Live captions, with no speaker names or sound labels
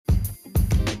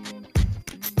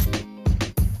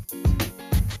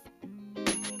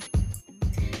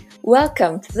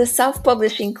Welcome to the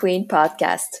Self-Publishing Queen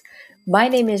podcast. My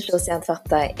name is Josiane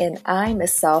Fortin and I'm a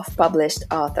self-published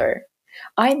author.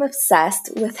 I'm obsessed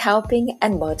with helping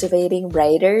and motivating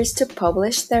writers to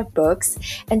publish their books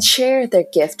and share their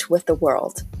gift with the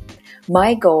world.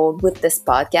 My goal with this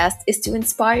podcast is to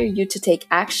inspire you to take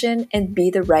action and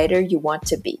be the writer you want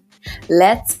to be.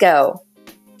 Let's go!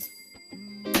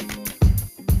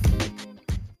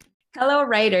 Hello,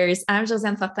 writers. I'm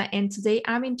Josiane Fortin, and today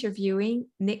I'm interviewing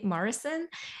Nick Morrison.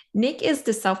 Nick is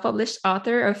the self-published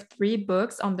author of 3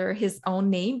 books under his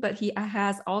own name, but he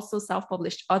has also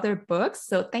self-published other books.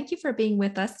 So thank you for being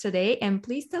with us today, and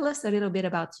please tell us a little bit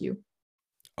about you.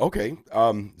 Okay,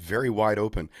 very wide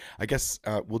open. I guess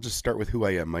we'll just start with who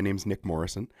I am. My name's Nick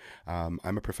Morrison.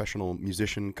 I'm a professional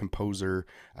musician, composer,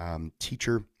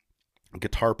 teacher,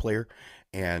 guitar player,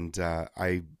 and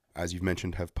I, as you've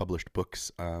mentioned, have published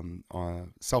books,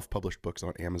 self-published books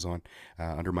on Amazon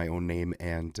under my own name,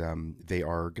 and they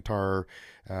are guitar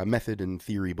method and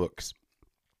theory books,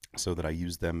 so that I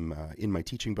use them in my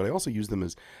teaching, but I also use them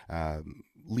as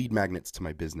lead magnets to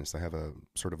my business. I have a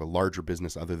sort of a larger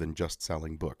business other than just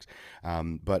selling books.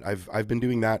 But I've been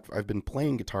doing that. I've been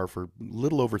playing guitar for a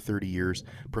little over 30 years,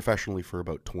 professionally for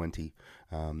about 20,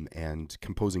 and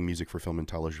composing music for film and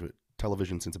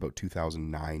television since about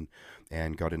 2009,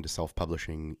 and got into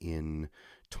self-publishing in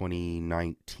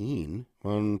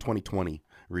 2020,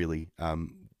 really.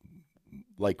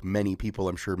 Like many people,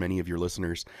 I'm sure many of your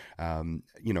listeners,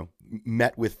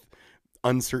 met with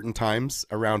uncertain times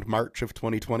around March of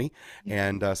 2020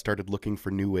 and started looking for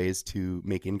new ways to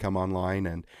make income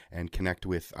online and connect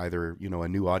with either, a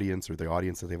new audience or the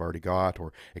audience that they've already got,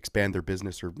 or expand their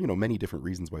business, or, many different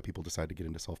reasons why people decide to get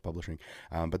into self-publishing.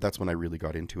 But that's when I really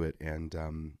got into it. And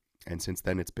since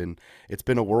then, it's been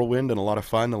a whirlwind and a lot of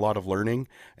fun, a lot of learning.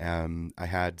 I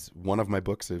had one of my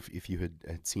books, if you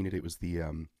had seen it, it was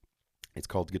it's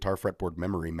called Guitar Fretboard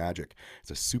Memory Magic.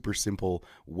 It's a super simple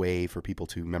way for people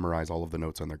to memorize all of the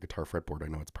notes on their guitar fretboard. I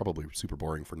know it's probably super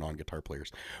boring for non-guitar players,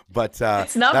 but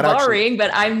it's not boring, but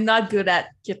I'm not good at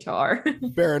guitar.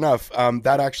 Fair enough.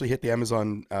 That actually hit the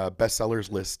Amazon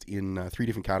bestsellers list in 3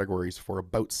 different categories for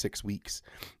about 6 weeks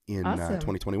in Awesome.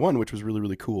 2021, which was really,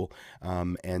 really cool.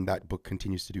 And that book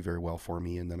continues to do very well for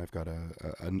me. And then I've got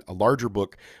a larger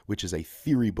book, which is a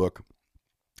theory book.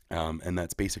 And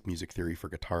that's basic music theory for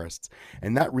guitarists.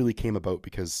 And that really came about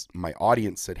because my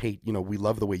audience said, hey, we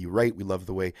love the way you write. We love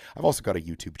the way, I've also got a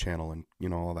YouTube channel and,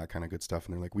 all that kind of good stuff.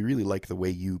 And they're like, we really like the way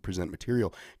you present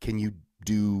material. Can you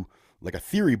do like a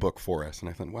theory book for us? And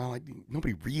I thought, well,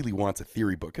 nobody really wants a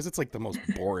theory book because it's like the most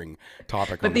boring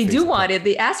topic. But they do want it.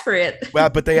 They asked for it. Well,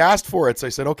 but they asked for it. So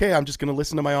I said, okay, I'm just going to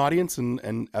listen to my audience,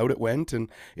 and out it went, and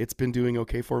it's been doing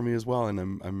okay for me as well. And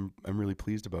I'm really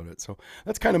pleased about it. So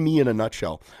that's kind of me in a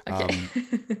nutshell. Okay.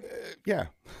 Yeah.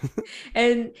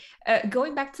 And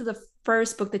going back to the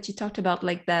first book that you talked about,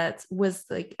 like that was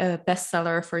like a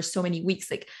bestseller for so many weeks.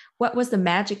 Like, what was the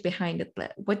magic behind it?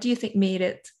 What do you think made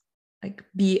it like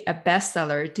be a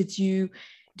bestseller? Did you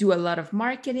do a lot of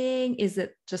marketing? Is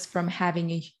it just from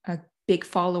having a big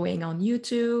following on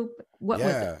YouTube? What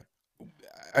was it?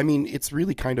 I mean, it's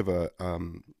really kind of a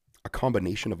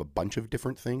combination of a bunch of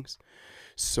different things.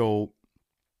 So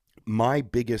my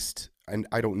biggest, and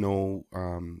I don't know,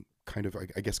 kind of,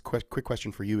 I guess, quick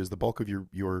question for you is, the bulk of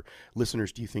your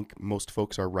listeners, do you think most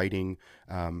folks are writing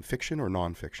fiction or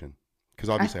nonfiction? Because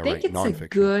obviously I think write it's nonfiction. a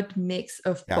good mix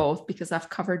of both, because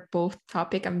I've covered both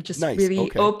topics. I'm just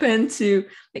really open to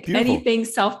like Beautiful. anything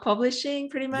self-publishing,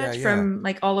 pretty much from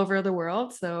like all over the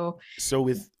world. So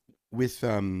with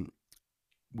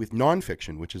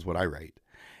nonfiction, which is what I write,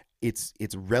 it's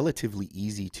relatively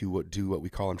easy to do what we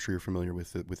call, I'm sure you're familiar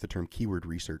with the term keyword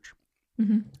research,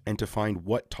 and to find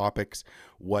what topics,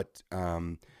 what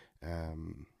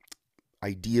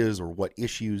ideas or what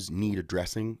issues need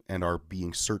addressing and are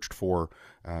being searched for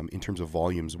in terms of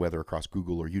volumes, whether across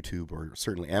Google or YouTube or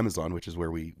certainly Amazon, which is where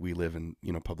we live and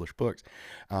publish books.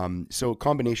 So a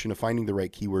combination of finding the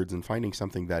right keywords and finding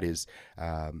something that is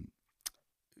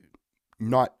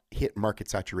not hit market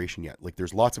saturation yet. Like,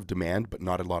 there's lots of demand, but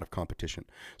not a lot of competition.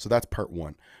 So that's part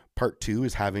one. Part two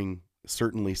is having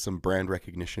certainly some brand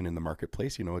recognition in the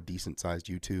marketplace, a decent sized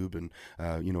YouTube and,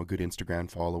 a good Instagram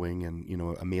following and,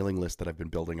 a mailing list that I've been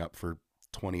building up for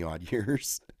 20 odd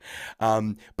years.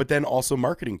 But then also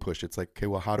marketing push. It's like, okay,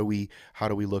 well, how do we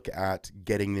look at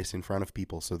getting this in front of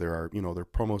people? So there are, there are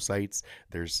promo sites,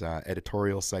 there's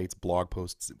editorial sites, blog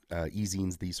posts,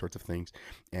 e-zines, these sorts of things,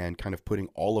 and kind of putting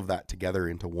all of that together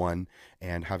into one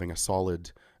and having a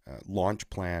solid launch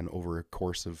plan over a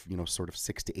course of, sort of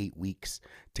 6 to 8 weeks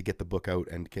to get the book out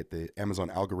and get the Amazon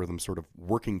algorithm sort of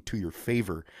working to your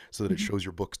favor so that it shows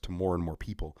your books to more and more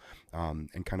people.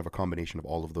 And kind of a combination of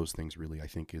all of those things really, I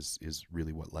think is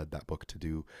really what led that book to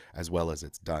do as well as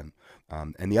it's done.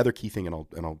 And the other key thing, and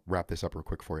I'll wrap this up real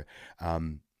quick for you.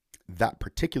 That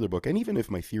particular book, and even if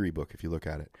my theory book, if you look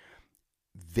at it,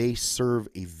 they serve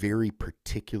a very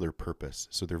particular purpose.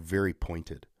 So they're very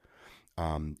pointed.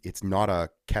 It's not a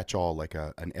catch-all like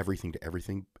an everything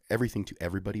to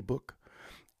everybody book,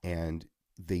 and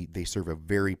they serve a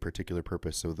very particular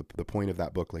purpose. So the point of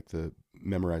that book, like the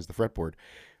Memorize the Fretboard,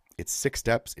 it's 6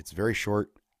 steps. It's very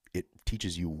short. It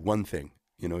teaches you one thing.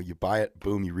 You buy it,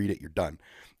 boom, you read it, you're done,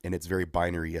 and it's very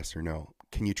binary, yes or no.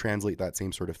 Can you translate that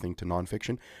same sort of thing to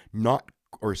nonfiction?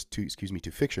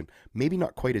 To fiction? Maybe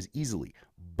not quite as easily,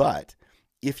 but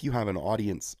if you have an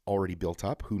audience already built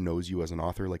up who knows you as an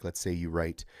author, like let's say you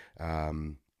write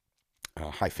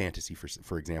high fantasy,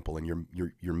 for example, and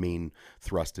your main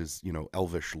thrust is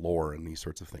elvish lore and these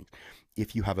sorts of things.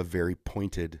 If you have a very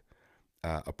pointed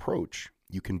approach,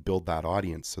 you can build that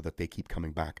audience so that they keep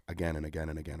coming back again and again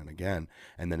and again and again,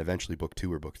 and then eventually book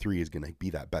 2 or book 3 is going to be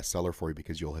that bestseller for you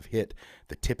because you'll have hit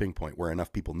the tipping point where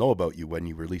enough people know about you when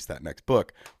you release that next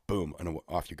book, boom, and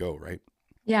off you go, right?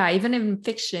 Yeah, even in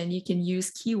fiction, you can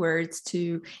use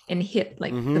keywords and hit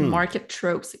like the market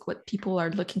tropes, like what people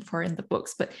are looking for in the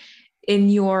books. But in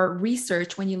your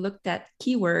research, when you looked at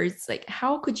keywords, like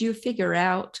how could you figure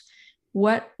out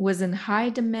what was in high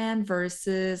demand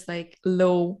versus like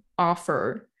low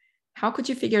offer? How could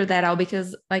you figure that out?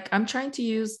 Because like I'm trying to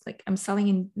use, like I'm selling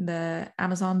in the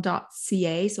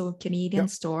Amazon.ca, so Canadian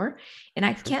store, and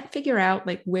I can't figure out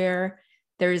like where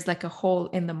there is like a hole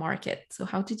in the market. So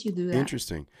how did you do that?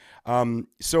 Interesting.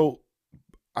 So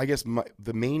I guess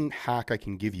the main hack I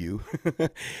can give you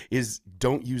is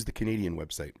don't use the Canadian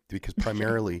website, because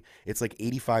primarily it's like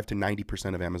 85 to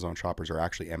 90% of Amazon shoppers are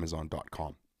actually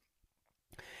Amazon.com.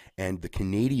 And the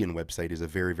Canadian website is a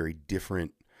very, very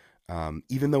different,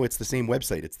 even though it's the same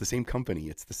website, it's the same company,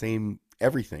 it's the same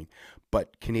everything,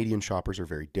 but Canadian shoppers are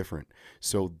very different.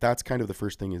 So that's kind of the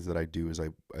first thing is that I do is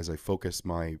as I focus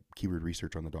my keyword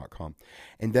research on the .com.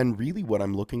 And then really what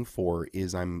I'm looking for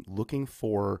is I'm looking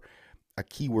for a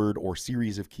keyword or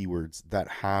series of keywords that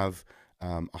have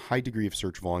a high degree of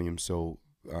search volume. So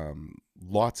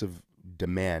lots of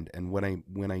demand. And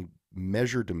when I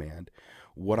measure demand,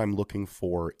 what I'm looking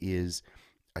for is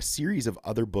a series of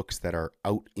other books that are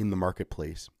out in the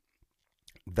marketplace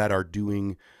that are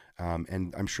doing,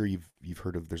 and I'm sure you've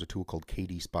heard of, there's a tool called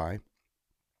KD Spy.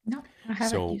 No, I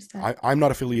haven't used that. I'm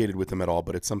not affiliated with them at all,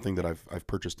 but it's something that I've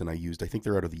purchased and I used. I think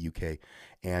they're out of the UK,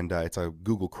 and it's a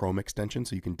Google Chrome extension,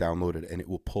 so you can download it and it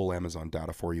will pull Amazon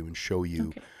data for you and show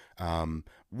you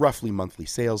roughly monthly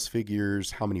sales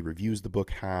figures, how many reviews the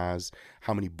book has,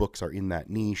 how many books are in that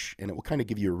niche, and it will kind of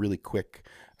give you a really quick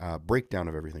breakdown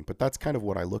of everything. But that's kind of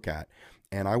what I look at,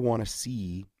 and I want to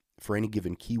see for any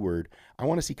given keyword, I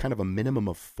want to see kind of a minimum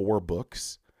of 4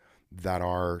 books that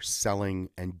are selling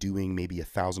and doing maybe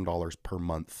 $1,000 per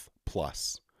month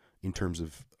plus in terms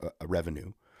of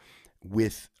revenue,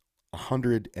 with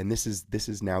 100. And this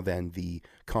is now then the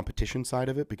competition side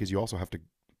of it, because you also have to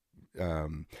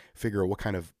figure out what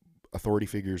kind of authority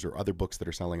figures or other books that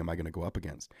are selling am I going to go up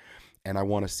against. And I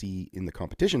want to see in the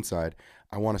competition side,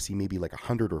 I want to see maybe like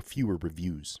 100 or fewer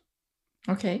reviews.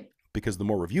 Okay. Because the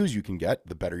more reviews you can get,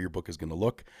 the better your book is going to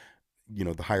look.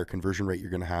 The higher conversion rate you're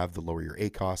going to have, the lower your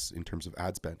ACoS in terms of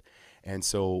ad spend. And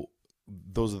so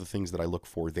those are the things that I look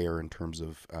for there in terms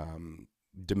of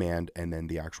demand and then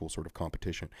the actual sort of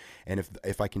competition. And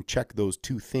if I can check those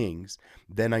 2 things,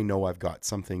 then I know I've got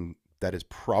something that is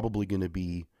probably going to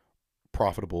be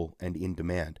profitable and in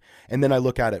demand. And then I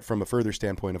look at it from a further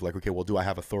standpoint of like, okay, well, do I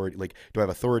have authority? Like, do I have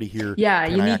authority here? Yeah,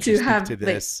 you need to have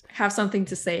have something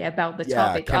to say about the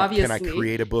topic. Obviously, can I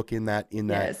create a book in that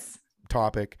yes.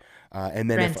 topic? And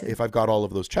then if I've got all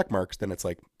of those check marks, then it's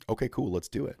like, okay, cool, let's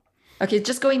do it. Okay,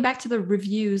 just going back to the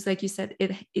reviews, like you said,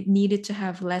 it needed to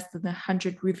have less than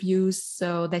 100 reviews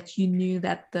so that you knew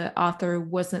that the author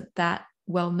wasn't that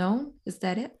well known. Is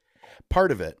that it?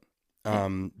 Part of it.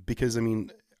 Because I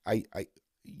mean, I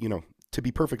to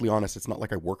be perfectly honest, it's not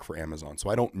like I work for Amazon, so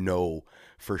I don't know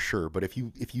for sure. But if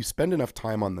you spend enough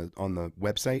time on the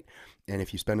website, and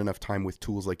if you spend enough time with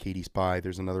tools like KD Spy,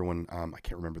 there's another one, I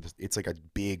can't remember this. It's like a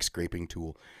big scraping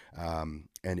tool, and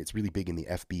it's really big in the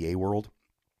FBA world.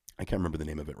 I can't remember the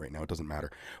name of it right now. It doesn't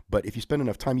matter. But if you spend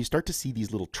enough time, you start to see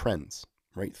these little trends,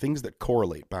 right? Things that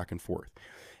correlate back and forth.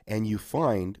 And you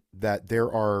find that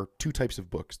there are 2 types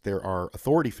of books. There are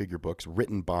authority figure books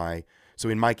written by, so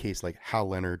in my case, like Hal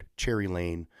Leonard, Cherry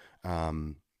Lane,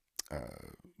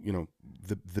 you know,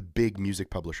 the big music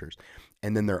publishers.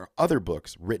 And then there are other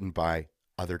books written by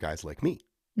other guys like me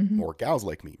or gals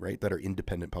like me, right? That are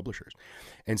independent publishers.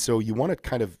 And so you want to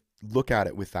kind of look at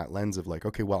it with that lens of like,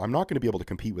 okay, well, I'm not going to be able to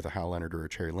compete with a Hal Leonard or a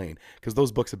Cherry Lane because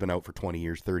those books have been out for 20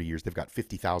 years, 30 years. They've got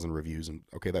 50,000 reviews, and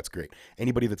okay, that's great.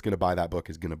 Anybody that's going to buy that book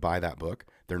is going to buy that book.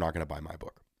 They're not going to buy my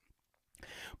book.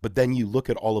 But then you look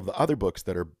at all of the other books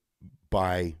that are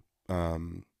by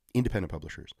independent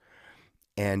publishers,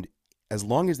 and as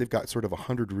long as they've got sort of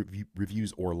 100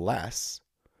 reviews or less,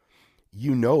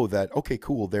 you know that, okay,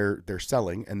 cool, they're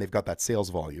selling and they've got that sales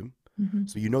volume.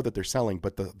 So you know that they're selling,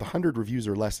 but the 100 reviews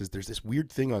or less is there's this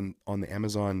weird thing on the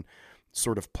Amazon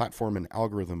sort of platform and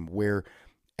algorithm where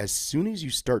as soon as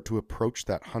you start to approach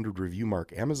that 100 review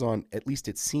mark, Amazon, at least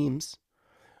it seems,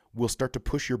 will start to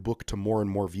push your book to more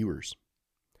and more viewers.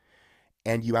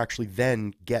 And you actually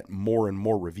then get more and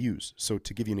more reviews. So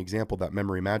to give you an example, that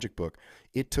Memory Magic book,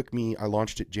 it took me, I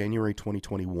launched it January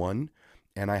 2021,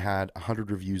 and I had 100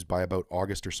 reviews by about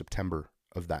August or September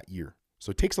of that year. So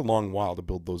it takes a long while to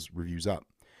build those reviews up.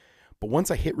 But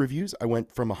once I hit reviews, I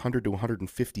went from 100 to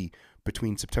 150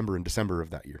 between September and December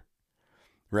of that year,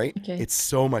 right? Okay. It's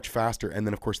so much faster. And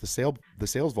then of course the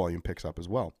sales volume picks up as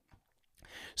well.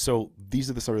 So these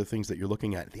are the sort of things that you're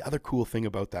looking at. The other cool thing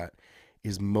about that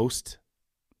is most,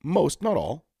 not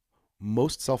all,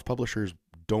 most self-publishers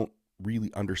don't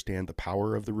really understand the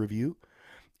power of the review,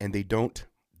 and they don't,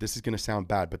 this is going to sound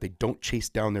bad, but they don't chase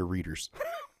down their readers.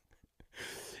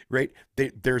 Right?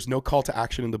 There's no call to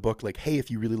action in the book like, hey, if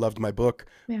you really loved my book,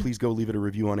 please go leave it a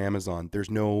review on Amazon. There's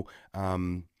no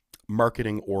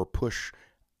marketing or push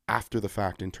after the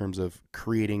fact in terms of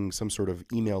creating some sort of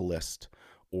email list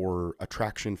or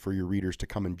attraction for your readers to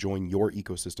come and join your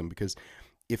ecosystem. Because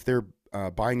if they're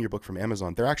buying your book from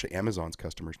Amazon, they're actually Amazon's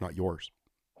customers, not yours.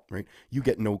 Right? You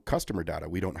get no customer data.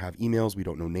 We don't have emails. We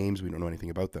don't know names. We don't know anything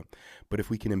about them. But if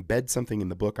we can embed something in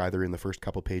the book, either in the first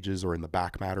couple pages or in the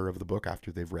back matter of the book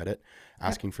after they've read it,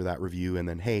 asking for that review, and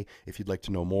then, hey, if you'd like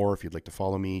to know more, if you'd like to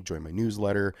follow me, join my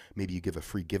newsletter, maybe you give a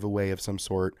free giveaway of some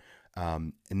sort,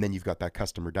 and then you've got that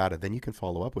customer data, then you can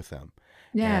follow up with them.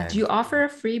 Yeah. Do you offer a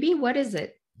freebie? What is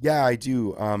it? Yeah, I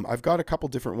do. I've got a couple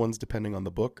different ones depending on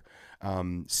the book.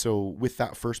 So with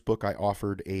that first book, I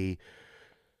offered a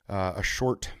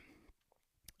short...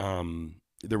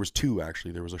 there was two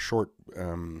actually. There was a short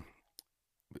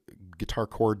guitar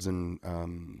chords and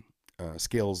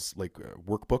scales like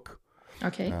workbook,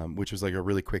 okay, which was like a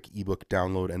really quick ebook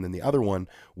download, and then the other one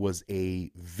was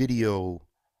a video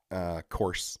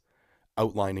course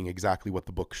outlining exactly what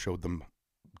the book showed them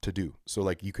to do. So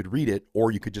like you could read it, or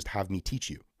you could just have me teach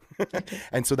you.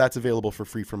 And so that's available for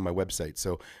free from my website.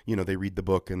 So, you know, they read the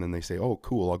book and then they say, oh,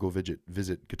 cool, I'll go visit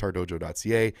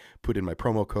guitardojo.ca, put in my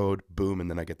promo code, boom, and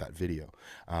then I get that video.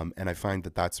 And I find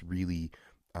that that's really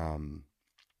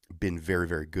been very,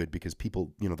 very good because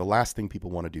people, you know, the last thing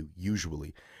people want to do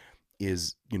usually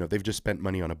is, you know, they've just spent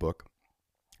money on a book.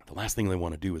 The last thing they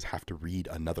want to do is have to read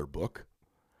another book.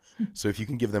 So if you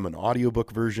can give them an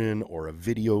audiobook version or a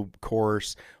video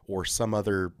course or some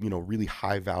other, you know, really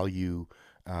high value,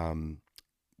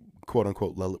 quote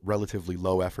unquote, relatively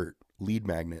low effort lead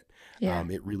magnet,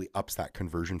 it really ups that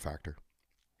conversion factor.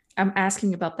 I'm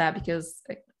asking about that because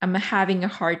I'm having a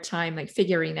hard time like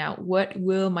figuring out what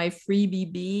will my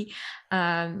freebie be.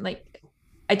 Like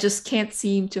I just can't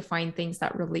seem to find things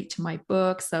that relate to my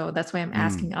book. So that's why I'm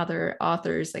asking other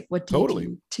authors, like, what do you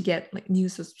do to get like new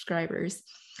subscribers?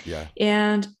 Yeah.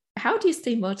 And how do you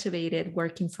stay motivated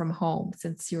working from home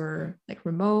since you're like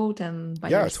remote and by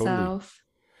yourself?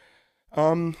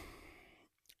 Totally.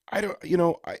 I don't, you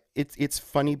know, it's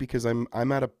funny because I'm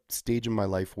at a stage in my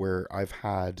life where I've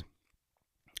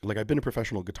been a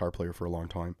professional guitar player for a long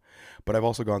time, but I've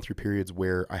also gone through periods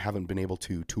where I haven't been able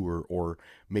to tour or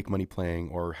make money playing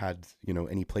or had, you know,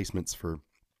 any placements for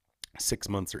 6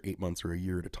 months or 8 months or a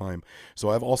year at a time. So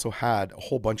I've also had a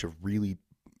whole bunch of really,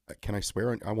 can I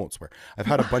swear? I won't swear. I've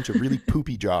had a bunch of really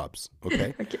poopy jobs.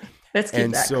 Okay. Okay. Let's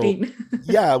keep that clean.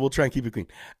 Yeah, we'll try and keep it clean.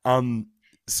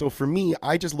 So for me,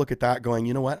 I just look at that going,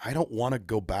 you know what? I don't want to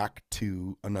go back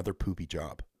to another poopy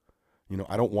job. You know,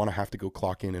 I don't want to have to go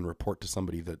clock in and report to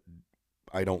somebody that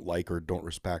I don't like or don't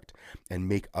respect and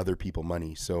make other people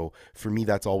money. So for me,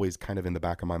 that's always kind of in the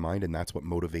back of my mind, and that's what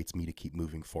motivates me to keep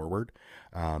moving forward.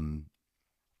 And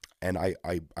I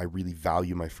really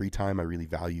value my free time. I really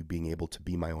value being able to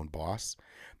be my own boss,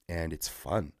 and it's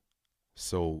fun.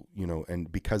 So, you know,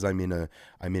 and because I'm in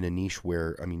a niche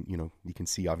where, I mean, you know, you can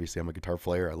see, obviously I'm a guitar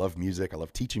player. I love music. I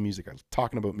love teaching music. I love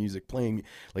talking about music, playing,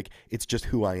 like, it's just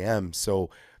who I am. So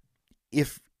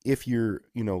if if you're,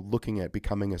 looking at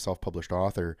becoming a self-published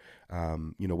author,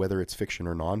 whether it's fiction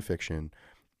or nonfiction,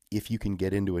 if you can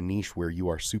get into a niche where you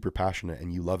are super passionate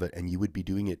and you love it and you would be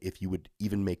doing it if you would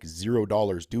even make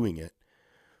 $0 doing it,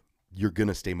 you're going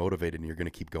to stay motivated and you're going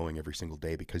to keep going every single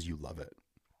day because you love it.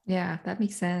 Yeah, that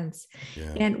makes sense.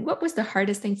 Yeah. And what was the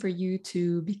hardest thing for you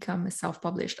to become a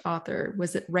self-published author?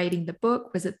 Was it writing the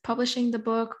book? Was it publishing the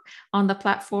book on the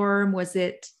platform? Was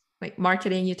it like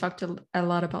marketing? You talked a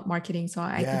lot about marketing, so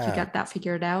I think you got that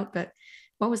figured out. But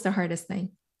what was the hardest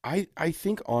thing? I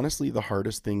think honestly, the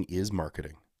hardest thing is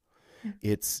marketing. Yeah.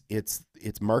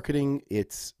 It's marketing.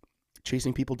 It's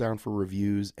chasing people down for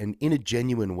reviews and in a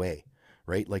genuine way,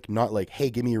 right? Like not like,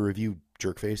 hey, give me a review,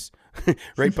 jerkface,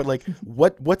 right? But like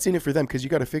what's in it for them? Because you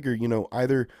got to figure,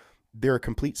 either they're a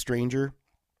complete stranger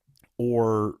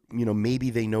or, maybe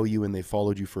they know you and they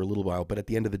followed you for a little while, but at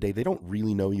the end of the day, they don't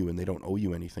really know you and they don't owe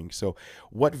you anything. So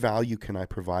what value can I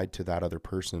provide to that other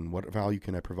person? What value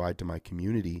can I provide to my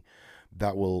community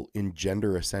that will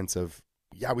engender a sense of,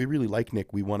 yeah, we really like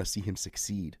Nick. We want to see him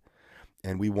succeed.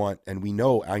 And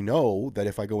I know that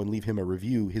if I go and leave him a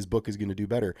review, his book is going to do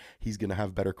better. He's going to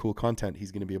have better, cool content.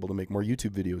 He's going to be able to make more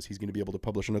YouTube videos. He's going to be able to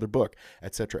publish another book,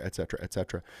 et cetera, et cetera, et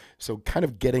cetera. So kind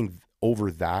of getting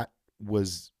over that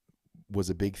was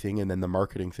a big thing. And then the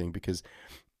marketing thing, because,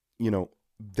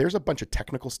 there's a bunch of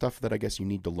technical stuff that I guess you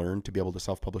need to learn to be able to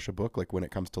self-publish a book. Like when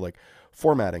it comes to like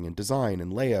formatting and design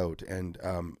and layout and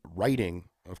writing,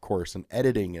 of course, and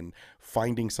editing and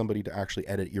finding somebody to actually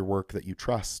edit your work that you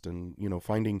trust and,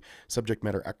 finding subject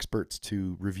matter experts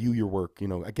to review your work,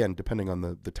 again, depending on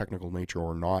the technical nature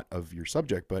or not of your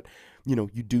subject, but, you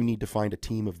do need to find a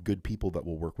team of good people that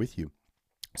will work with you.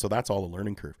 So that's all a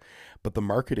learning curve. But the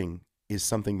marketing is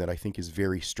something that I think is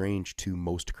very strange to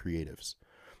most creatives.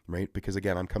 Right? Because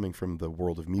again, I'm coming from the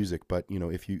world of music, but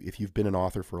if you've been an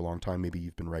author for a long time, maybe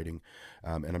you've been writing,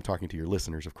 and I'm talking to your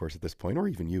listeners, of course, at this point, or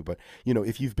even you, but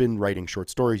if you've been writing short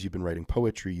stories, you've been writing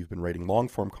poetry, you've been writing long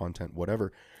form content,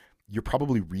 whatever, you're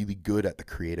probably really good at the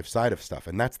creative side of stuff.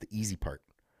 And that's the easy part.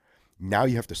 Now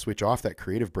you have to switch off that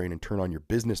creative brain and turn on your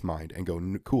business mind and go,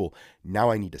 cool, now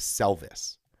I need to sell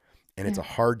this. And it's a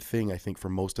hard thing, I think, for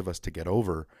most of us to get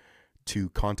over, to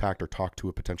contact or talk to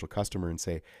a potential customer and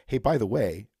say, hey, by the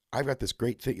way, I've got this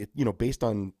great thing, based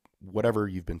on whatever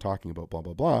you've been talking about, blah,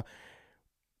 blah, blah.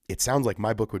 It sounds like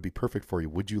my book would be perfect for you.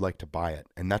 Would you like to buy it?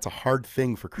 And that's a hard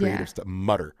thing for creatives to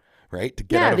mutter, right? To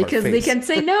get out of our face. Yeah, because they can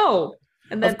say no.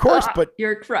 And then, of course, but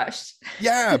you're crushed.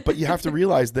 Yeah, but you have to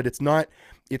realize that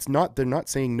they're not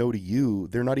saying no to you.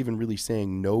 They're not even really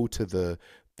saying no to the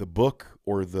book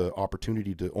or the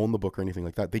opportunity to own the book or anything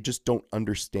like that. They just don't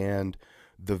understand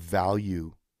the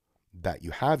value that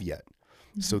you have yet.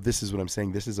 So this is what I'm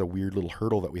saying. This is a weird little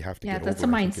hurdle that we have to get over. That's a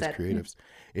mindset. As creatives.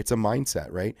 It's a mindset,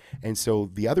 right? And so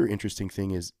the other interesting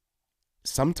thing is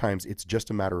sometimes it's just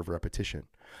a matter of repetition.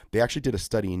 They actually did a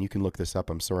study, and you can look this up.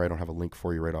 I'm sorry I don't have a link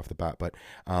for you right off the bat, but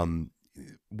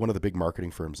one of the big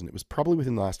marketing firms, and it was probably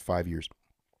within the last 5 years,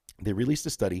 they released a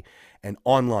study, and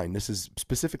online, this is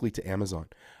specifically to Amazon,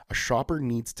 a shopper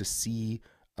needs to see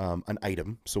an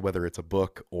item. So whether it's a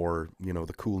book or,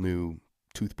 the cool new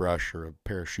toothbrush or a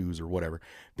pair of shoes or whatever,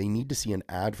 they need to see an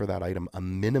ad for that item a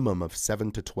minimum of 7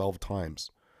 to 12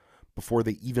 times before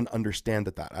they even understand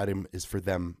that item is for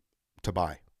them to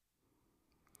buy.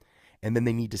 And then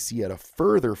they need to see it a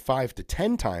further 5 to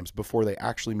 10 times before they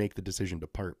actually make the decision to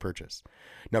purchase.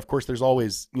 Now, of course, there's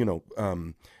always,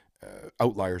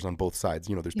 outliers on both sides.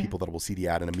 There's people that will see the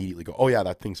ad and immediately go, oh yeah,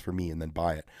 that thing's for me, and then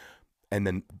buy it. And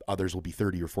then others will be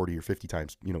 30 or 40 or 50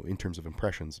 times, in terms of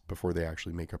impressions before they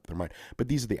actually make up their mind. But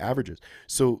these are the averages.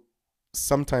 So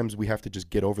sometimes we have to just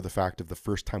get over the fact of the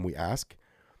first time we ask,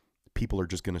 people are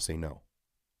just going to say no.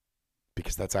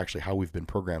 Because that's actually how we've been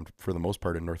programmed for the most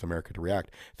part in North America to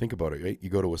react. Think about it, right? You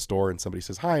go to a store and somebody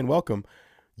says, hi and welcome.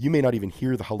 You may not even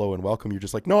hear the hello and welcome. You're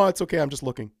just like, no, it's okay. I'm just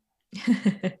looking.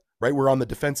 Right? We're on the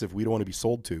defensive. We don't want to be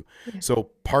sold to. Yeah.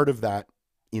 So part of that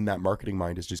in that marketing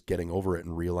mind is just getting over it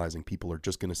and realizing people are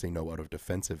just going to say no out of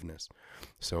defensiveness.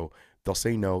 So they'll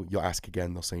say no, you'll ask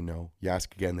again, they'll say no. You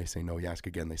ask again, they say no. You ask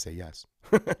again, they say yes.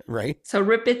 Right? So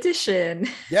repetition.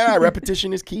 Yeah,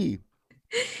 repetition is key.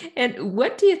 And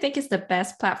what do you think is the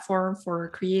best platform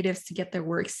for creatives to get their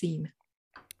work seen?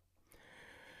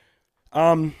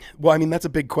 Well, I mean, that's a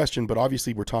big question, but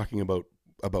obviously we're talking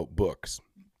about books.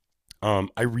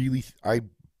 I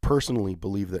personally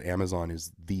believe that Amazon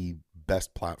is the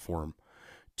best platform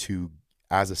to,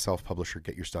 as a self-publisher,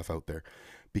 get your stuff out there,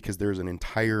 because there's an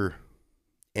entire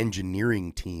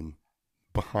engineering team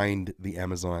behind the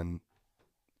Amazon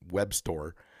web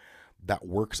store that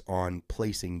works on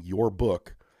placing your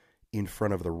book in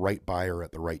front of the right buyer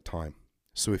at the right time.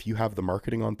 So if you have the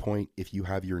marketing on point, if you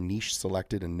have your niche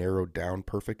selected and narrowed down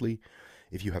perfectly,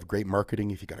 if you have great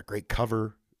marketing, if you got a great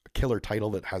cover, a killer title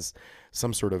that has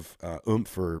some sort of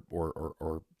oomph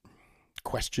or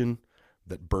question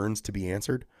that burns to be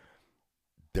answered,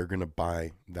 they're going to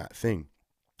buy that thing.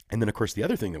 And then, of course, the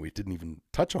other thing that we didn't even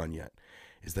touch on yet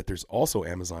is that there's also,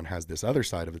 Amazon has this other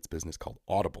side of its business called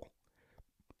Audible.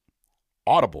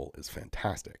 Audible is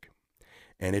fantastic.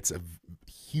 And it's a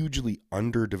hugely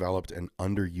underdeveloped and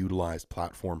underutilized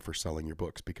platform for selling your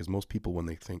books, because most people, when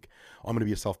they think, oh, I'm going to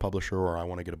be a self-publisher or I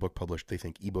want to get a book published, they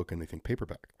think ebook and they think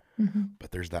paperback. Mm-hmm.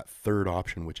 But there's that third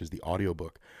option, which is the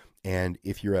audiobook. And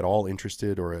if you're at all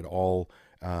interested or at all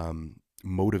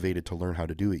motivated to learn how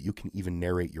to do it, you can even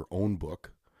narrate your own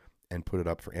book and put it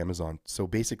up for Amazon. So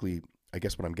basically, I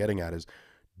guess what I'm getting at is,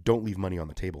 don't leave money on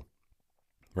the table,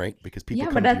 right? Because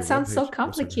people but that sounds so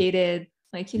complicated.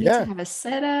 Like you need to have a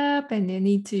setup, and you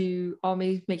need to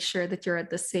always make sure that you're at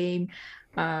the same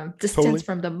distance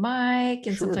from the mic,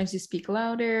 and sometimes you speak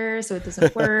louder so it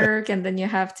doesn't work, and then you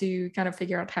have to kind of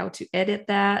figure out how to edit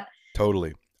that.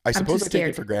 Totally. I suppose I take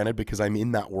it for granted because I'm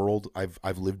in that world.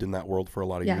 I've lived in that world for a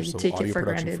lot of years, so audio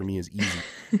production for me is easy.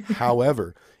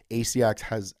 However, ACX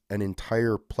has an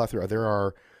entire plethora. There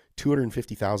are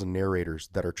 250,000 narrators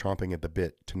that are chomping at the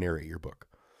bit to narrate your book.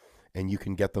 And you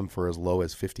can get them for as low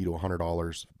as $50 to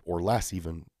 $100 or less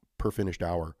even per finished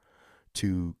hour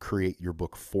to create your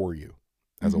book for you.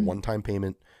 As a one-time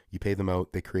payment, you pay them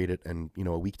out, they create it, and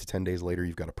a week to 10 days later,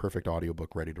 you've got a perfect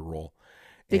audiobook ready to roll.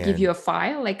 They give you a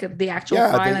file, like the actual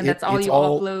file, and that's all you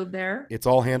upload there? It's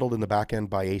all handled in the back end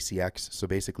by ACX. So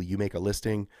basically, you make a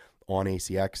listing on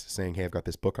ACX saying, hey, I've got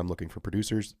this book, I'm looking for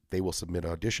producers. They will submit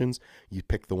auditions. You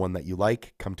pick the one that you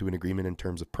like, come to an agreement in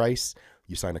terms of price,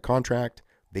 you sign a contract.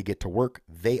 They get to work.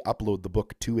 They upload the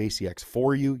book to ACX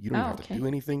for you. You don't have to do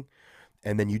anything.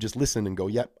 And then you just listen and go,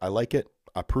 yep, I like it.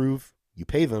 Approve. You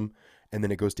pay them. And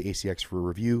then it goes to ACX for a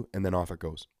review, and then off it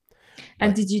goes.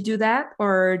 And did you do that,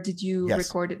 or did you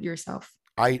record it yourself?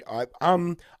 I've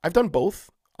done both.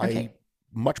 Okay. I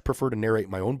much prefer to narrate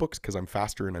my own books because I'm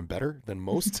faster and I'm better than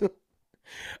most.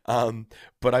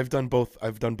 But I've done both.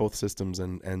 I've done both systems,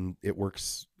 and it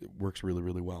works really,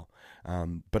 really well.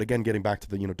 But again, getting back to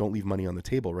the, don't leave money on the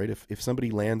table, right? If somebody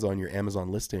lands on your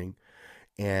Amazon listing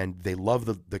and they love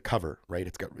the cover, right?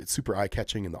 It's super eye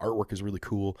catching and the artwork is really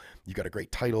cool. You got a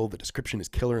great title. The description is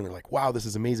killer. And they're like, wow, this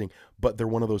is amazing. But they're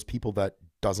one of those people that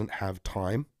doesn't have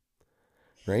time,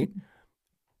 right?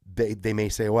 They may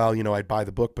say, well, I'd buy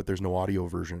the book, but there's no audio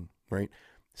version, right?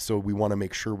 So we want to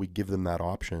make sure we give them that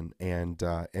option, and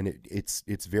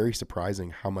it's very surprising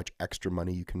how much extra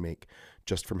money you can make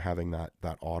just from having that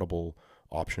Audible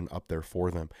option up there for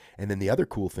them. And then the other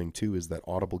cool thing too is that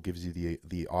Audible gives you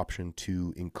the option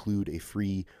to include a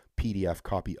free PDF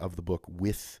copy of the book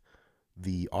with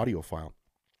the audio file.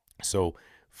 So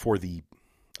for the,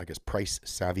 I guess, price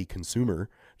savvy consumer,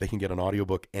 they can get an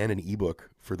audiobook and an ebook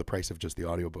for the price of just the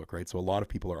audiobook, right? So a lot of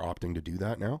people are opting to do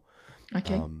that now.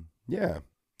 Okay. Yeah.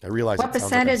 I realize it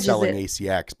sounds like I'm selling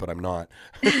ACX, but I'm not.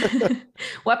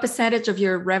 What percentage of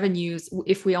your revenues,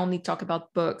 if we only talk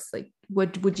about books, like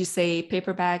would you say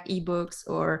paperback, ebooks,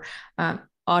 or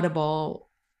Audible?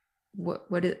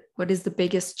 What is the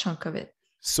biggest chunk of it?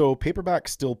 So paperback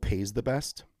still pays the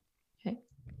best. Okay.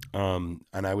 And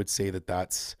I would say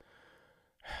that's,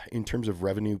 in terms of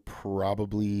revenue,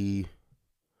 probably,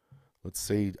 let's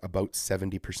say about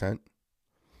 70%.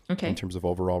 Okay. In terms of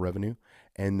overall revenue.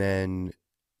 And then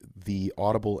the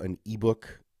Audible and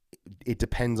ebook, it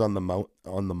depends on the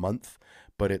month,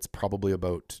 but it's probably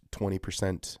about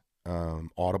 20%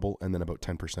 Audible and then about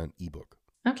 10% ebook.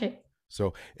 Okay.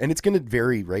 So, and it's going to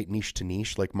vary, right? Niche to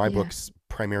niche. Like my books,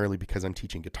 primarily because I'm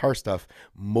teaching guitar stuff,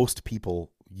 most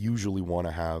people usually want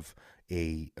to have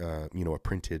a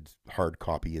printed hard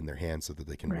copy in their hand so that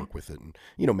they can work with it and,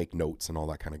 make notes and all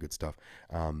that kind of good stuff.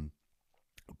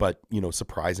 But,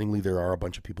 surprisingly, there are a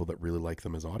bunch of people that really like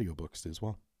them as audiobooks as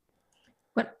well.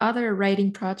 What other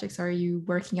writing projects are you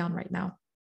working on right now?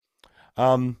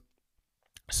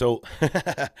 So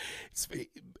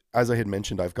as I had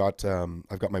mentioned, I've got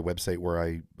my website where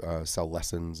I sell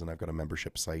lessons, and I've got a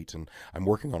membership site, and I'm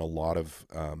working on a lot of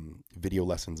video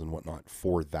lessons and whatnot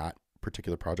for that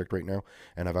particular project right now.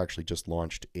 And I've actually just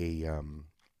launched an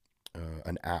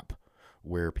app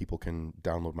where people can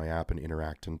download my app and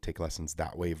interact and take lessons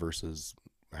that way versus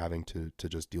having to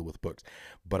just deal with books.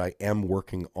 But I am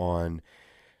working on,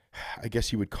 I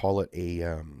guess you would call it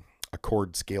a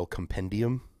chord scale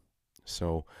compendium.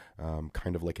 So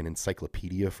kind of like an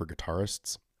encyclopedia for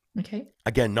guitarists. Okay.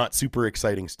 Again, not super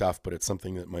exciting stuff, but it's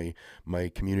something that my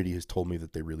community has told me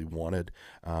that they really wanted.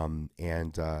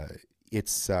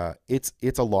 it's a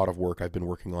lot of work. I've been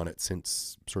working on it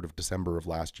since sort of December of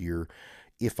last year.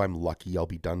 If I'm lucky, I'll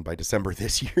be done by December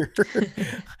this year.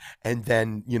 And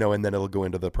then, and then it'll go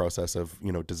into the process of,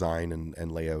 design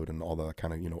and layout and all the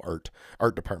kind of,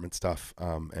 art department stuff.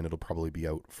 And it'll probably be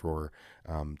out for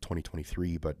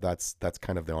 2023, but that's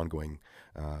kind of the ongoing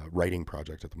writing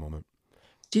project at the moment.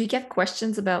 Do you get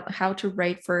questions about how to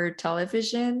write for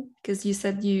television? Because you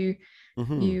said you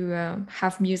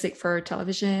have music for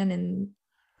television and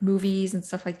movies and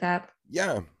stuff like that.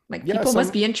 Yeah. Like people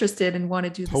must be interested and want to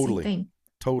do the totally, same thing.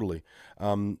 Totally.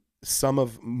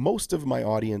 Most of my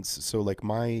audience, so like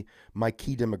my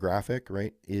key demographic,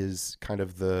 right, is kind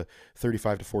of the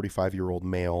 35 to 45-year-old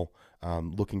male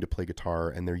looking to play guitar,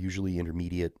 and they're usually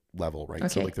intermediate level, right? Okay.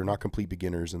 So like they're not complete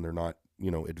beginners and they're not,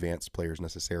 advanced players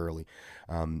necessarily,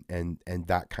 and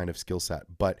that kind of skill set.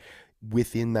 But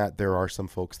within that, there are some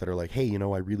folks that are like, hey,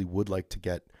 I really would like to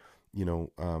get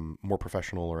more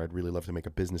professional, or I'd really love to make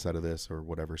a business out of this or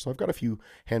whatever. So I've got a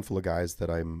handful of guys that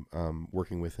I'm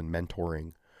working with and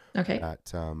mentoring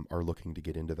that are looking to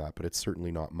get into that. But it's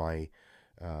certainly not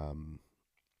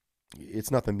it's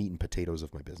not the meat and potatoes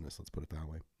of my business. Let's put it that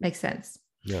way. Makes sense.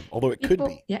 Yeah. Although it could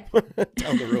be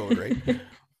down the road, right?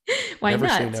 Why never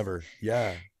not? Say never.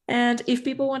 Yeah. And if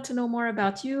people want to know more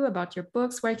about you, about your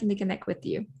books, where can they connect with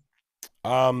you?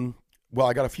 Well,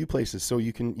 I got a few places. So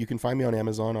you can find me on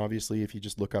Amazon, obviously, if you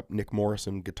just look up Nick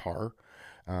Morrison Guitar.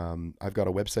 I've got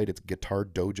a website. It's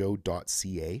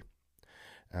guitardojo.ca.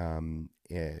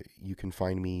 You can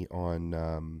find me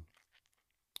on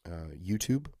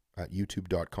YouTube at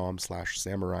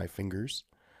youtube.com/samuraifingers.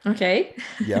 Okay.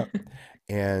 Yeah.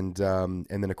 And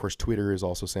then of course Twitter is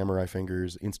also Samurai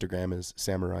Fingers. Instagram is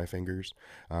Samurai Fingers.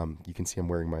 You can see I'm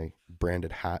wearing my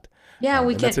branded hat. Yeah,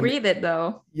 we can't read it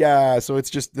though. Yeah, so it's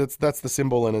just that's the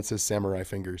symbol, and it says Samurai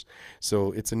Fingers.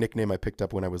 So it's a nickname I picked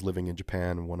up when I was living in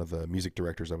Japan. One of the music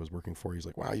directors I was working for, he's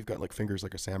like, "Wow, you've got like fingers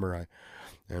like a samurai,"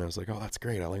 and I was like, "Oh, that's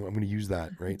great. I'm going to use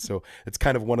that." Right. So it's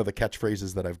kind of one of the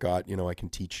catchphrases that I've got. I can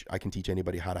teach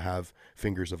anybody how to have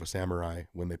fingers of a samurai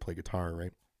when they play guitar.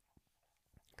 Right.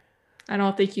 I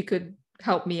don't think you could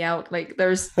help me out. Like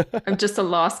I'm just a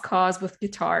lost cause with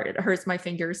guitar. It hurts my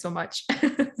fingers so much.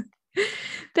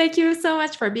 Thank you so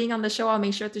much for being on the show. I'll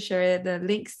make sure to share the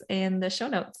links in the show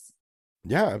notes.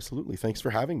 Yeah, absolutely. Thanks for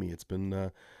having me. It's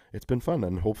been fun,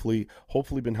 and hopefully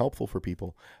been helpful for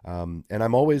people. And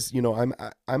I'm always, I'm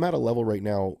at a level right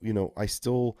now, I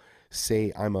still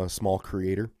say I'm a small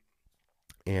creator,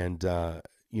 and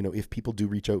if people do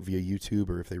reach out via YouTube,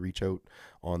 or if they reach out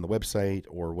on the website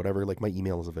or whatever, like my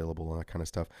email is available and that kind of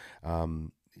stuff, I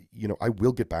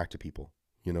will get back to people,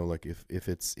 like if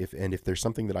there's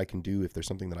something that I can do, if there's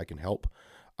something that I can help,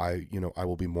 I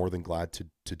will be more than glad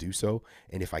to do so.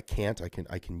 And if I can't, I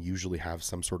can usually have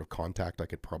some sort of contact I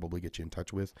could probably get you in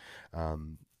touch with,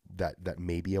 that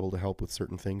may be able to help with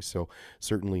certain things. So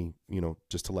certainly,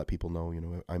 just to let people know,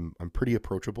 I'm pretty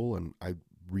approachable, and I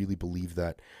really believe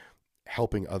that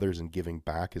helping others and giving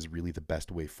back is really the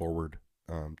best way forward,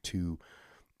 to,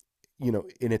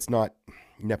 and it's not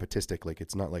nepotistic. Like,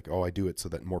 it's not like, oh, I do it so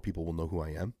that more people will know who I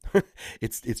am.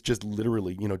 It's just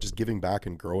literally, just giving back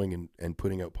and growing and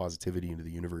putting out positivity into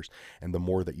the universe. And the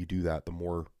more that you do that, the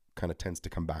more kind of tends to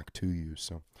come back to you.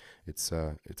 So it's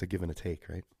a give and a take,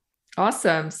 right?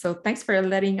 Awesome. So thanks for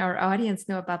letting our audience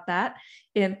know about that.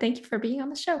 And thank you for being on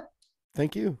the show.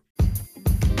 Thank you.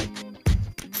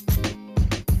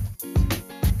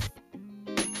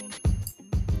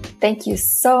 Thank you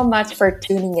so much for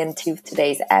tuning into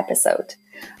today's episode.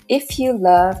 If you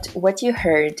loved what you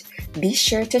heard, be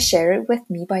sure to share it with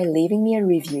me by leaving me a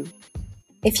review.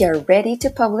 If you're ready to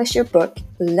publish your book,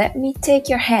 let me take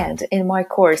your hand in my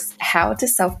course, How to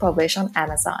Self-Publish on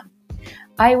Amazon.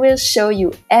 I will show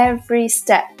you every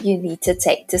step you need to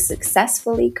take to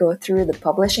successfully go through the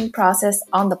publishing process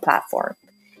on the platform.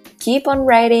 Keep on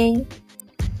writing,